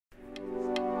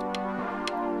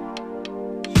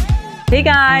Hey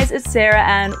guys, it's Sarah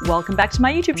and welcome back to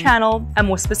my YouTube channel. And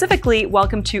more specifically,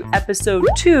 welcome to episode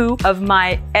 2 of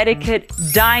my Etiquette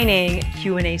Dining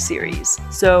Q&A series.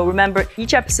 So remember,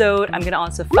 each episode, I'm gonna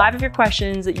answer 5 of your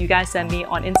questions that you guys send me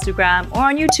on Instagram or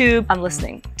on YouTube. I'm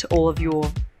listening to all of your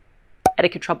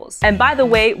etiquette troubles. And by the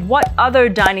way, what other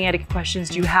dining etiquette questions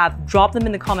do you have? Drop them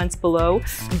in the comments below.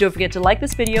 And don't forget to like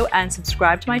this video and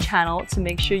subscribe to my channel to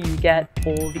make sure you get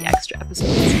all the extra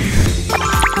episodes.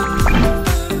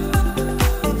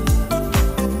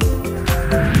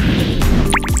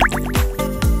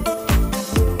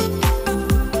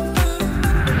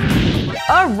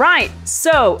 All right,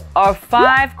 so our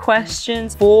 5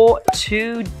 questions for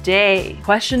today.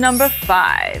 Question number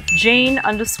 5,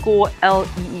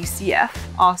 Jane_LEECF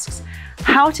asks,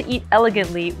 how to eat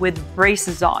elegantly with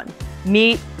braces on?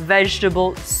 Meat,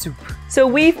 vegetable, soup. So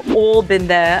we've all been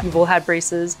there. We've all had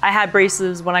braces. I had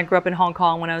braces when I grew up in Hong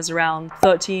Kong when I was around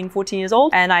 13, 14 years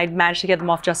old. And I managed to get them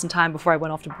off just in time before I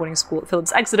went off to boarding school at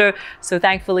Phillips Exeter. So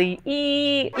thankfully,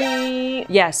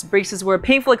 yes, braces were a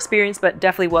painful experience, but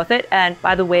definitely worth it. And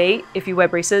by the way, if you wear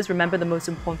braces, remember the most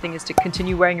important thing is to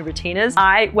continue wearing your retainers.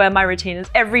 I wear my retainers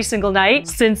every single night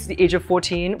since the age of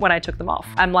 14 when I took them off.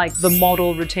 I'm like the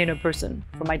model retainer person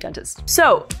for my dentist.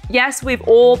 So yes, we've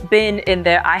all been in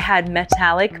there. I had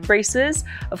metallic braces.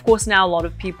 Of course, now a lot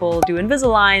of people do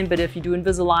Invisalign, but if you do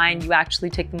Invisalign, you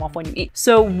actually take them off when you eat.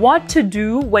 So what to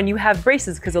do when you have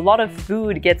braces? Because a lot of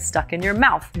food gets stuck in your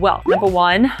mouth. Well, number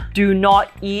 1, do not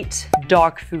eat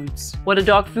dark foods. What are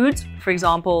dark foods? For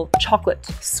example, chocolate,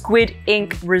 squid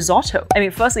ink risotto. I mean,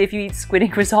 firstly, if you eat squid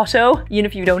ink risotto, even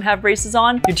if you don't have braces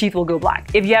on, your teeth will go black.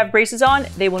 If you have braces on,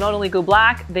 they will not only go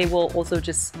black, they will also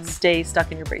just stay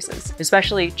stuck in your braces,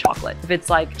 especially chocolate. If it's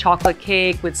like chocolate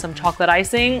cake with some chocolate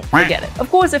icing, forget it.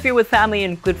 Of course, if you're with family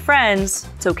and good friends,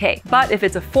 it's okay. But if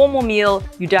it's a formal meal,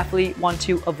 you definitely want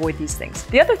to avoid these things.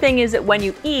 The other thing is that when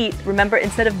you eat, remember,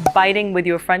 instead of biting with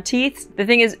your front teeth, the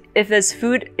thing is, if there's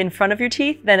food in front of your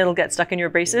teeth, then it'll get stuck in your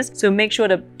braces. So make sure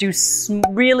to do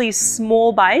really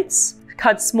small bites,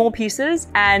 cut small pieces,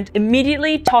 and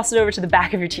immediately toss it over to the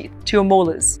back of your teeth, to your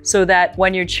molars, so that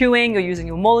when you're chewing, you're using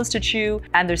your molars to chew,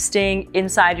 and they're staying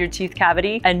inside your teeth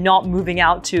cavity and not moving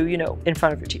out to, in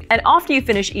front of your teeth. And after you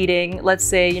finish eating, let's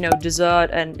say, dessert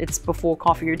and it's before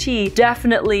coffee or tea,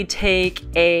 definitely take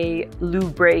a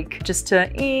lube break just to,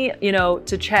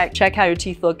 to check how your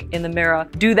teeth look in the mirror.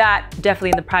 Do that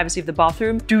definitely in the privacy of the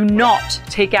bathroom. Do not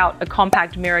take out a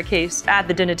compact mirror case at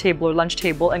the dinner table or lunch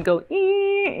table and go,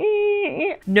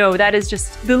 no, that is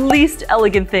just the least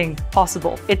elegant thing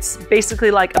possible. It's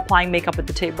basically like applying makeup at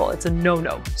the table. It's a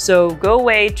no-no. So go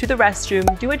away to the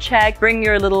restroom, do a check, bring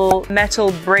your little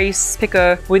metal brace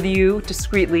picker with you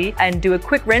discreetly and do a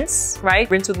quick rinse, right?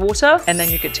 Rinse with water, and then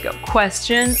you're good to go.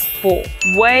 Question 4.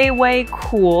 Way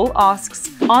Cool asks,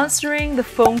 answering the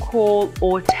phone call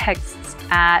or texts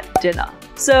at dinner.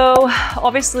 So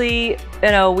obviously,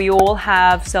 we all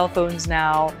have cell phones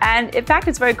now. And in fact,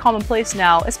 it's very commonplace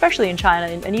now, especially in China.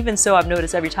 And even so, I've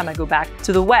noticed every time I go back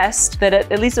to the West that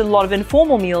at least a lot of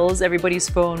informal meals, everybody's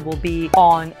phone will be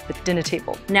on the dinner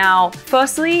table. Now,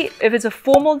 firstly, if it's a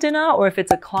formal dinner or if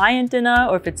it's a client dinner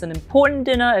or if it's an important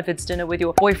dinner, if it's dinner with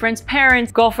your boyfriend's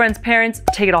parents, girlfriend's parents,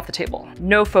 take it off the table.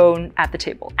 No phone at the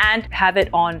table and have it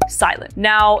on silent.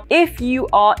 Now, if you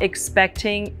are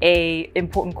expecting an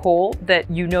important call that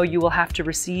you will have to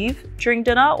receive during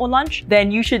dinner or lunch,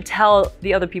 then you should tell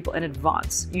the other people in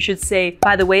advance. You should say,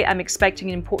 by the way, I'm expecting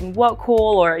an important work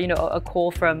call or, a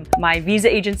call from my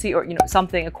visa agency or,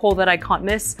 something, a call that I can't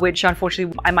miss, which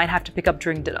unfortunately I might have to pick up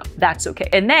during dinner. That's okay.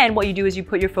 And then what you do is you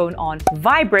put your phone on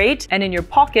vibrate and in your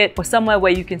pocket or somewhere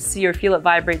where you can see or feel it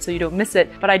vibrate so you don't miss it.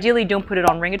 But ideally don't put it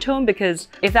on ringatone, because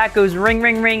if that goes ring,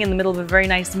 ring, ring in the middle of a very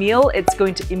nice meal, it's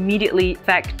going to immediately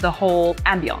affect the whole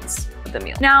ambiance the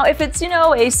meal. Now, if it's,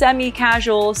 a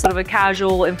semi-casual, sort of a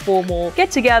casual, informal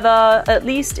get-together, at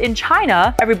least in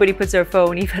China, everybody puts their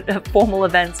phone, even at formal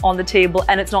events, on the table,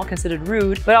 and it's not considered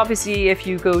rude. But obviously, if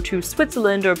you go to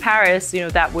Switzerland or Paris,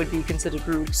 that would be considered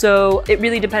rude. So it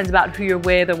really depends about who you're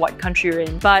with or what country you're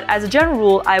in. But as a general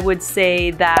rule, I would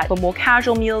say that for more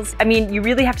casual meals, you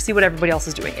really have to see what everybody else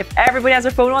is doing. If everybody has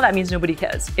their phone on, that means nobody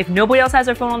cares. If nobody else has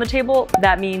their phone on the table,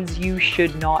 that means you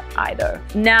should not either.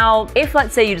 Now, if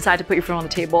let's say you decide to put your phone on the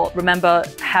table, remember,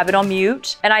 have it on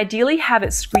mute and ideally have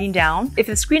it screen down. If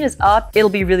the screen is up, it'll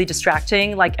be really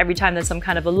distracting. Like every time there's some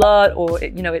kind of alert or,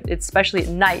 especially at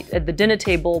night at the dinner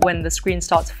table when the screen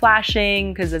starts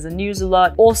flashing because there's a news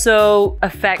alert, also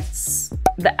affects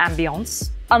the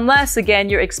ambience Unless, again,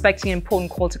 you're expecting an important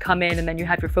call to come in and then you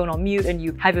have your phone on mute and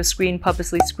you have your screen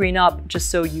purposely screen up just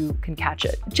so you can catch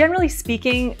it. Generally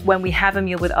speaking, when we have a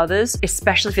meal with others,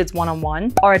 especially if it's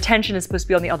one-on-one, our attention is supposed to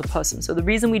be on the other person. So the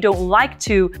reason we don't like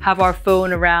to have our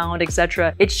phone around,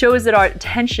 etc., it shows that our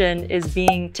attention is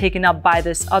being taken up by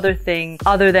this other thing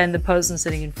other than the person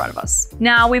sitting in front of us.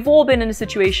 Now, we've all been in a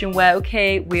situation where,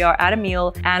 okay, we are at a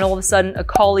meal and all of a sudden a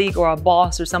colleague or a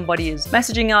boss or somebody is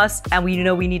messaging us and we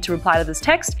know we need to reply to this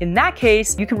text. In that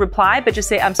case, you can reply, but just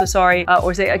say, I'm so sorry,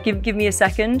 or say, give me a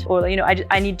second, or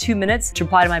I need 2 minutes to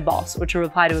reply to my boss or to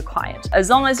reply to a client.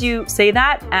 As long as you say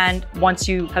that, and once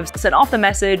you have sent off the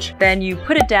message, then you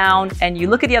put it down and you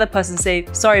look at the other person and say,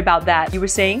 sorry about that, you were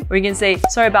saying, or you can say,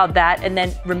 sorry about that, and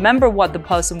then remember what the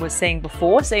person was saying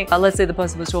before. Saying, let's say the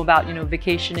person was talking about,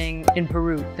 vacationing in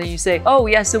Peru. Then you say, oh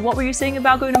yeah, so what were you saying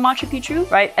about going to Machu Picchu,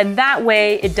 right? And that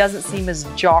way it doesn't seem as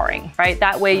jarring, right?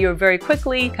 That way you're very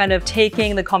quickly kind of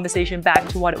taking the conversation back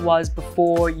to what it was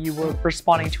before you were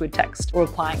responding to a text or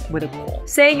replying with a call.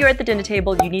 Say you're at the dinner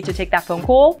table, you need to take that phone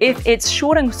call. If it's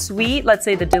short and sweet, let's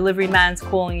say the delivery man's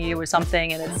calling you or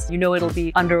something and it's, it'll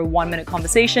be under a 1-minute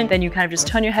conversation, then you kind of just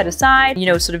turn your head aside,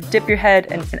 sort of dip your head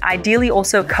and ideally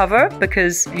also cover,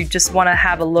 because you just want to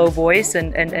have a low voice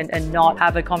and not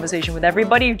have a conversation with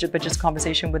everybody, but just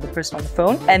conversation with the person on the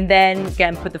phone. And then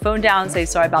again, put the phone down, say,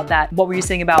 sorry about that. What were you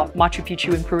saying about Machu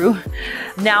Picchu in Peru?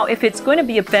 Now, if it's going to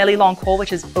be a fairly long call,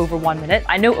 which is over 1 minute,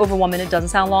 I know over 1 minute doesn't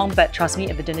sound long, but trust me,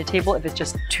 at the dinner table, if it's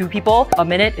just 2 people, a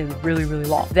minute is really, really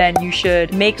long. Then you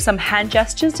should make some hand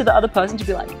gestures to the other person to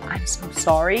be like, I'm so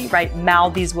sorry, right?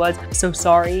 Mouth these words, so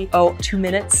sorry. Oh, 2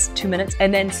 minutes,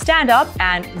 and then stand up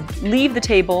and leave the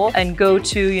table and go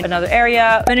to another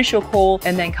area, finish your call,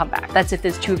 and then come back. That's if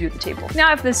there's 2 of you at the table.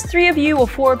 Now, if there's 3 of you or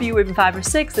 4 of you or even 5 or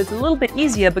 6, it's a little bit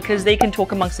easier because they can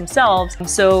talk amongst themselves.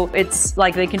 So it's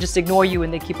like they can just ignore you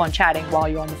and they keep on chatting while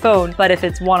you're on the phone. But if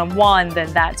it's one-on-one,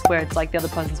 then that's where it's like the other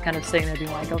person's kind of sitting there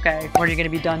being like, okay, when are you going to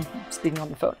be done speaking on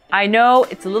the phone? I know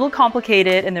it's a little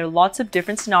complicated and there are lots of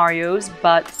different scenarios,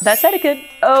 but that's etiquette.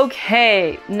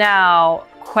 Okay, now,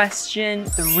 question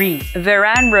 3.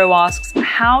 Veranro asks,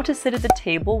 how to sit at the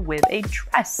table with a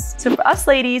dress. So for us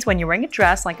ladies, when you're wearing a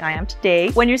dress like I am today,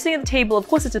 when you're sitting at the table, of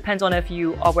course it depends on if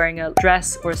you are wearing a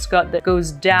dress or a skirt that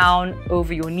goes down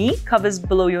over your knee, covers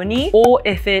below your knee, or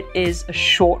if it is a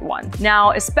short one.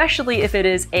 Now, especially if it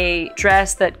is a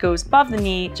dress that goes above the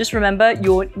knee, just remember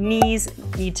your knees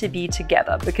need to be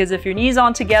together, because if your knees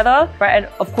aren't together, right, and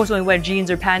of course when we wear jeans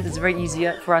or pants, it's very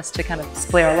easier for us to kind of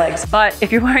splay our legs. But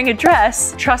if you're wearing a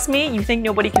dress, trust me, you think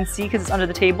nobody can see because it's under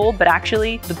the table, but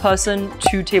actually the person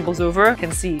 2 tables over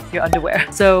can see your underwear.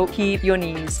 So keep your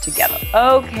knees together.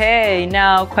 Okay,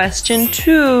 now question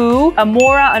 2.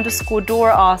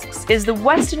 Amora_Dora asks, is the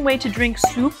Western way to drink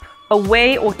soup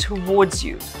away or towards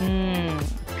you?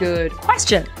 Good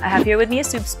question. I have here with me a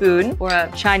soup spoon, or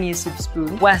a Chinese soup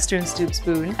spoon, Western soup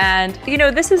spoon. And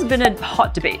this has been a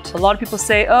hot debate. A lot of people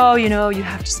say, oh, you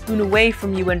have to spoon away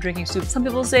from you when drinking soup. Some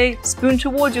people say spoon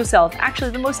towards yourself.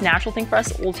 Actually, the most natural thing for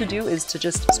us all to do is to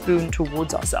just spoon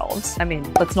towards ourselves. I mean,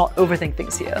 let's not overthink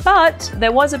things here. But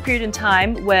there was a period in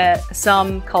time where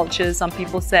some cultures, some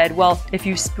people said, well, if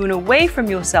you spoon away from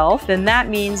yourself, then that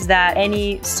means that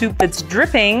any soup that's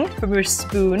dripping from your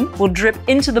spoon will drip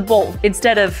into the bowl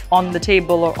instead of on the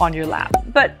table or on your lap.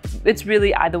 But it's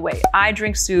really either way. I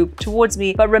drink soup towards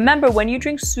me, but remember, when you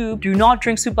drink soup, do not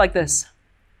drink soup like this.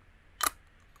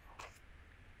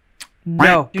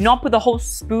 No, do not put the whole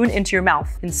spoon into your mouth.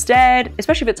 Instead,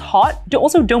 especially if it's hot,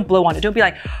 don't blow on it. Don't be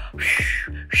like,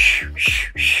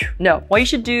 no. What you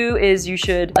should do is you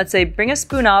should, let's say, bring a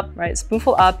spoon up, right?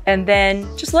 Spoonful up, and then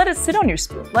just let it sit on your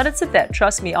spoon. Let it sit there.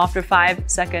 Trust me, after 5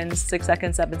 seconds, 6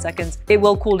 seconds, 7 seconds, it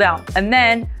will cool down. And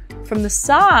then from the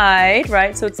side,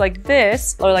 right? So it's like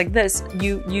this or like this.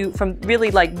 You from really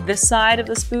like this side of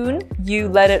the spoon, you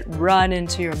let it run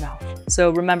into your mouth. So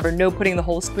remember, no putting the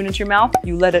whole spoon into your mouth.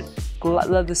 You let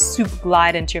the soup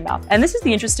glide into your mouth. And this is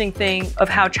the interesting thing of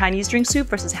how Chinese drink soup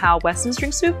versus how Westerns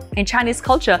drink soup. In Chinese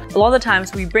culture, a lot of the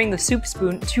times we bring the soup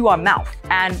spoon to our mouth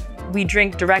and we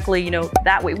drink directly,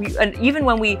 that way. And even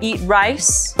when we eat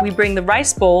rice, we bring the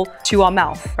rice bowl to our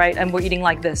mouth, right? And we're eating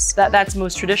like this. That's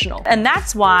most traditional. And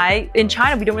that's why in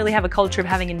China, we don't really have a culture of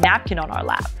having a napkin on our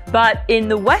lap. But in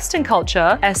the Western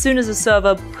culture, as soon as the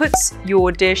server puts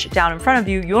your dish down in front of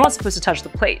you, you're not supposed to touch the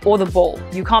plate or the bowl.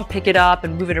 You can't pick it up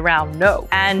and move it around, no.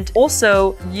 And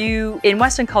also, in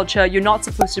Western culture, you're not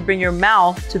supposed to bring your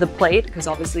mouth to the plate, because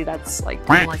obviously that's like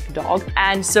the dog.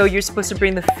 And so you're supposed to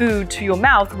bring the food to your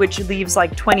mouth, which leaves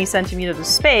like 20 centimeters of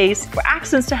space for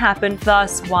accidents to happen,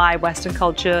 thus why Western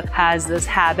culture has this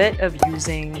habit of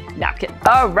using napkin.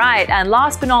 All right, and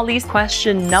last but not least,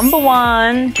 question number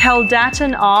 1.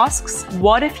 Keldaton asks,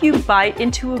 what if you bite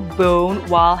into a bone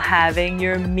while having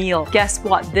your meal? Guess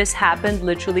what? This happened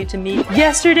literally to me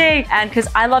yesterday. And because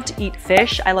I love to eat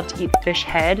fish, I love to eat fish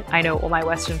head. I know all my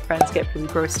Western friends get really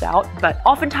grossed out, but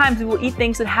oftentimes we will eat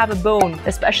things that have a bone,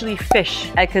 especially fish,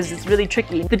 because it's really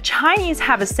tricky. The Chinese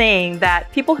have a saying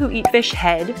that people who eat fish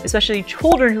head, especially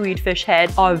children who eat fish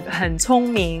head, are 很聪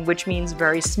明, which means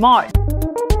very smart.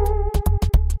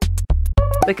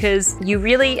 Because you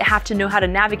really have to know how to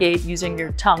navigate using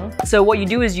your tongue. So what you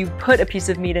do is you put a piece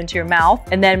of meat into your mouth,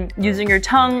 and then using your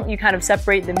tongue, you kind of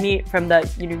separate the meat from the,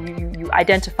 you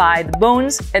identify the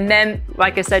bones. And then,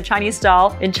 like I said, Chinese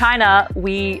style, in China,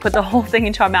 we put the whole thing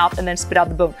into our mouth and then spit out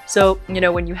the bone. So,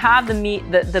 when you have the meat,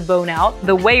 the bone out,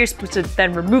 the way you're supposed to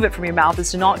then remove it from your mouth is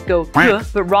to not go,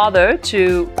 but rather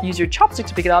to use your chopstick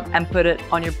to pick it up and put it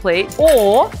on your plate.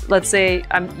 Or, let's say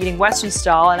I'm eating Western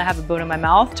style and I have a bone in my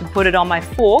mouth, to put it on my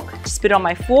fork, to spit on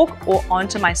my fork or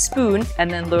onto my spoon and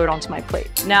then lure it onto my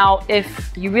plate. Now, if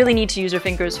you really need to use your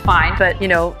fingers, fine, but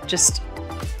just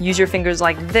use your fingers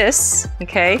like this,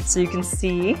 okay? So you can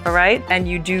see, all right? And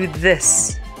you do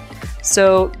this.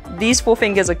 So these 4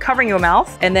 fingers are covering your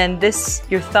mouth, and then this,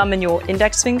 your thumb and your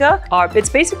index finger it's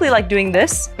basically like doing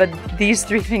this, but these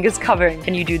 3 fingers covering.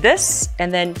 And you do this,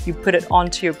 and then you put it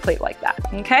onto your plate like that,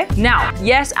 okay? Now,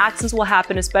 yes, accidents will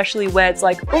happen, especially where it's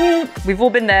like, oh, we've all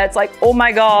been there. It's like, oh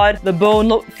my God, the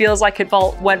bone feels like it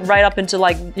went right up into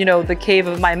like, the cave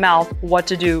of my mouth. What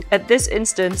to do? At this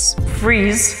instance,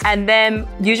 freeze, and then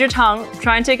use your tongue,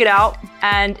 try and take it out.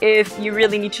 And if you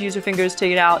really need to use your fingers to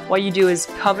take it out, what you do is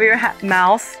cover your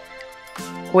mouth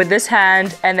with this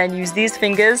hand and then use these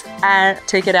fingers and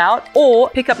take it out.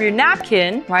 Or pick up your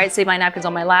napkin, right? Say my napkin's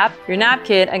on my lap, your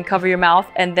napkin, and cover your mouth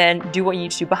and then do what you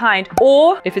need to do behind.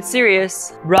 Or if it's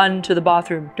serious, run to the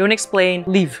bathroom. Don't explain,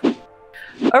 leave.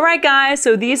 Alright guys,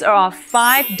 so these are our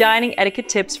 5 dining etiquette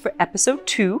tips for episode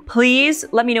 2. Please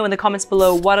let me know in the comments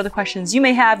below what other questions you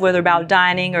may have, whether about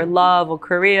dining or love or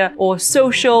career or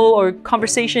social or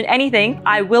conversation, anything.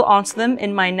 I will answer them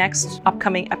in my next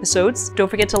upcoming episodes. Don't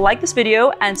forget to like this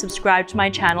video and subscribe to my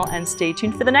channel and stay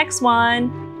tuned for the next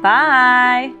one.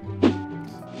 Bye!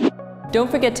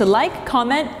 Don't forget to like,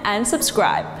 comment, and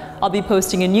subscribe. I'll be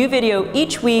posting a new video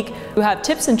each week who have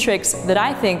tips and tricks that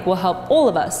I think will help all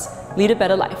of us lead a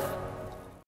better life.